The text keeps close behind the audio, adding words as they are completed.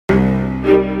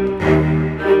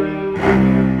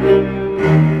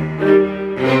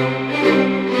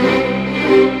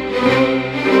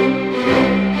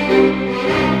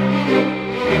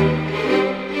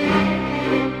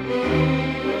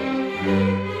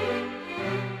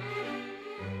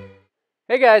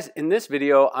Hey guys, in this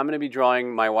video I'm going to be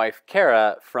drawing my wife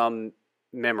Carah from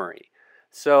memory.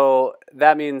 So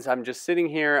that means I'm just sitting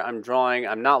here, I'm drawing,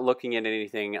 I'm not looking at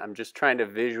anything, I'm just trying to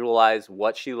visualize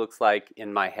what she looks like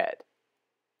in my head.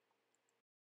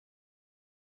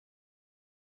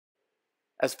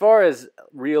 As far as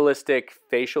realistic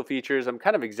facial features, I'm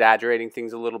kind of exaggerating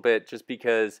things a little bit just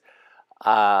because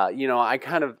you know, I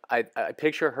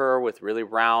picture her with really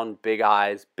round, big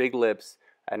eyes, big lips,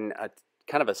 and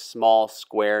kind of a small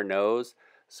square nose.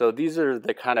 So these are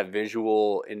the kind of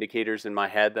visual indicators in my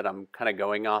head that I'm kind of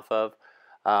going off of.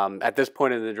 At this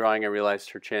point in the drawing, I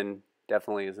realized her chin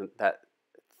definitely isn't that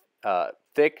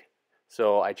thick,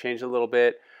 so I changed a little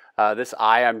bit. This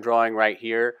eye I'm drawing right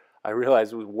here, I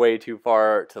realized was way too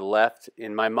far to the left.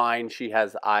 In my mind, she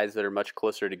has eyes that are much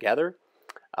closer together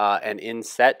and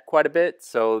inset quite a bit.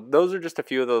 So those are just a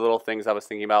few of the little things I was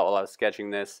thinking about while I was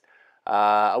sketching this.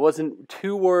 I wasn't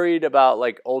too worried about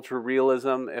like ultra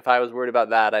realism. If I was worried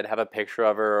about that, I'd have a picture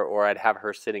of her or I'd have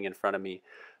her sitting in front of me.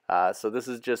 So this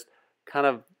is just kind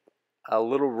of a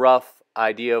little rough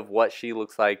idea of what she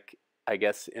looks like, I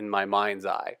guess, in my mind's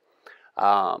eye.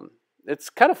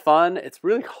 It's kind of fun. It's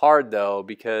really hard though,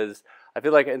 because I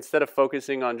feel like instead of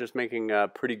focusing on just making a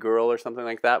pretty girl or something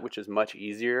like that, which is much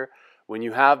easier, when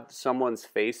you have someone's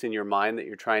face in your mind that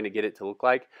you're trying to get it to look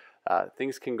like,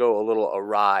 things can go a little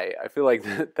awry. I feel like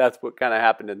that's what kind of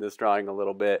happened in this drawing a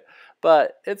little bit,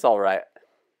 but it's all right.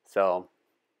 So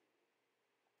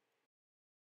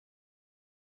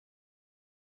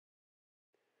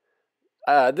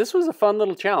this was a fun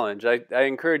little challenge. I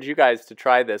encourage you guys to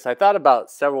try this. I thought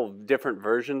about several different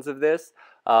versions of this.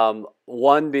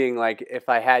 One being like if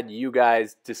I had you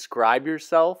guys describe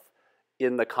yourself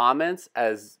in the comments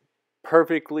as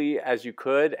perfectly as you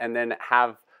could, and then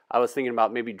I was thinking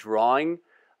about maybe drawing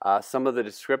some of the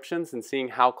descriptions and seeing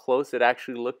how close it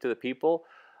actually looked to the people.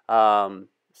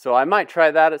 So I might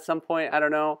try that at some point. I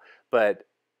don't know, but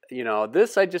you know,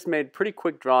 this I just made pretty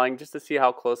quick drawing just to see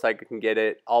how close I can get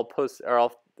it. I'll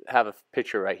have a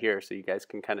picture right here so you guys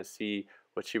can kind of see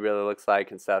what she really looks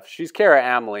like and stuff. She's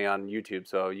CarahAmelie on YouTube,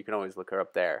 so you can always look her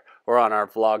up there, or on our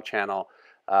vlog channel,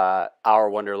 Our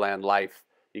Wonderland Life.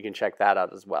 You can check that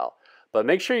out as well. But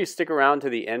make sure you stick around to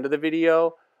the end of the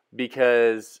video,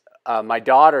 because my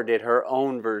daughter did her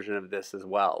own version of this as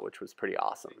well, which was pretty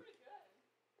awesome.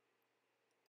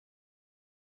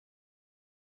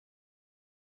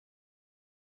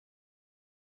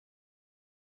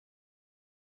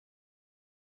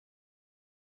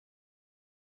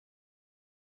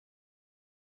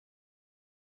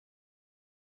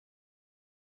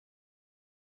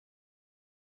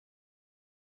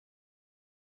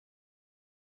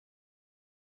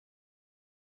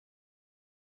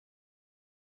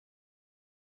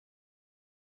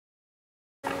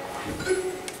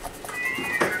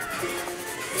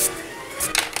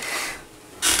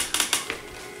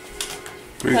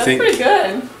 That's pretty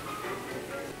good.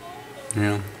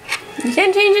 Yeah. You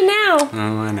can't change it now.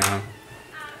 Oh, I know.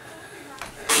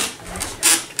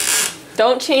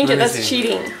 Don't change it, that's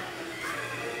cheating.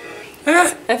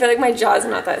 I feel like my jaw's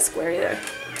not that square either.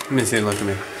 Let me see, look at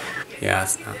me. Yeah,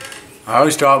 it's not. I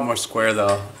always draw it more square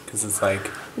though, because it's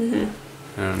like, I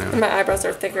don't know. My eyebrows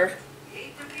are thicker.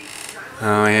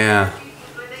 Oh yeah.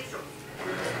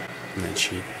 I'm gonna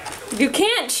cheat. You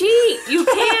can't cheat! You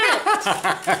can't!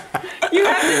 You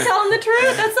have to tell them the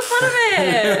truth, that's the fun of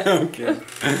it! Okay.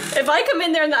 If I come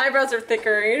in there and the eyebrows are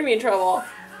thicker, you're gonna be in trouble.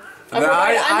 I'm not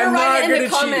gonna write it in gonna the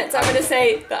comments. cheat. I'm gonna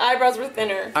say the eyebrows were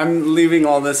thinner. I'm leaving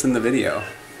all this in the video.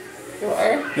 You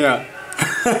are? Yeah.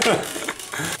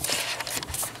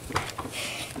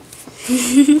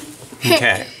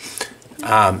 Okay.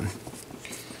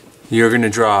 You're gonna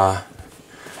draw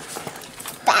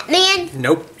Batman?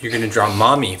 Nope, you're gonna draw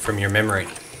Mommy from your memory.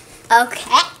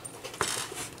 Okay.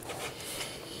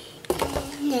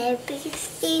 Every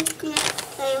secret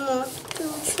I want to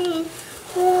see.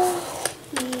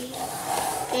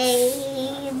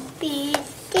 A, B,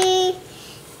 C,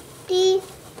 D,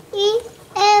 E,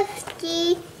 F,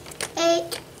 G,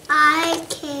 H, I,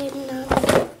 K, L,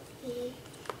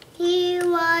 E,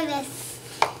 Y, S,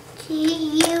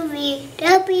 T, U, V,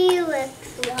 W,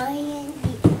 X, Y, and Z.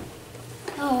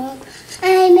 Oh,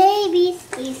 I may be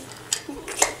squeezed.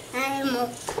 I'm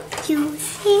a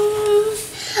choosing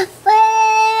with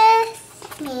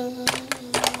me.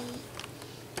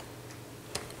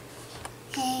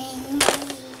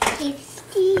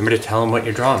 Remember to tell him what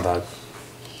you're drawing, bud.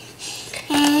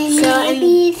 So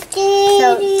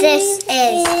this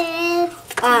is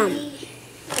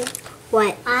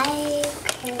what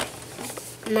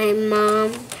my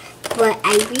mom, what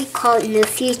I recall in the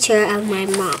future of my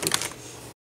mom.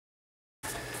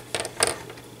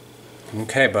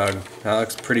 Okay, Bug. That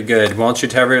looks pretty good. Why don't you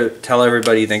tell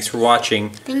everybody thanks for watching.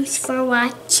 Thanks for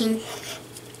watching.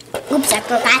 Oops, I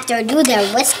forgot to do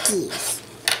their whiskeys.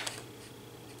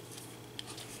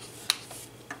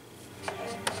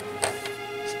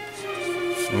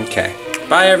 Okay.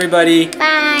 Bye, everybody.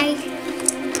 Bye.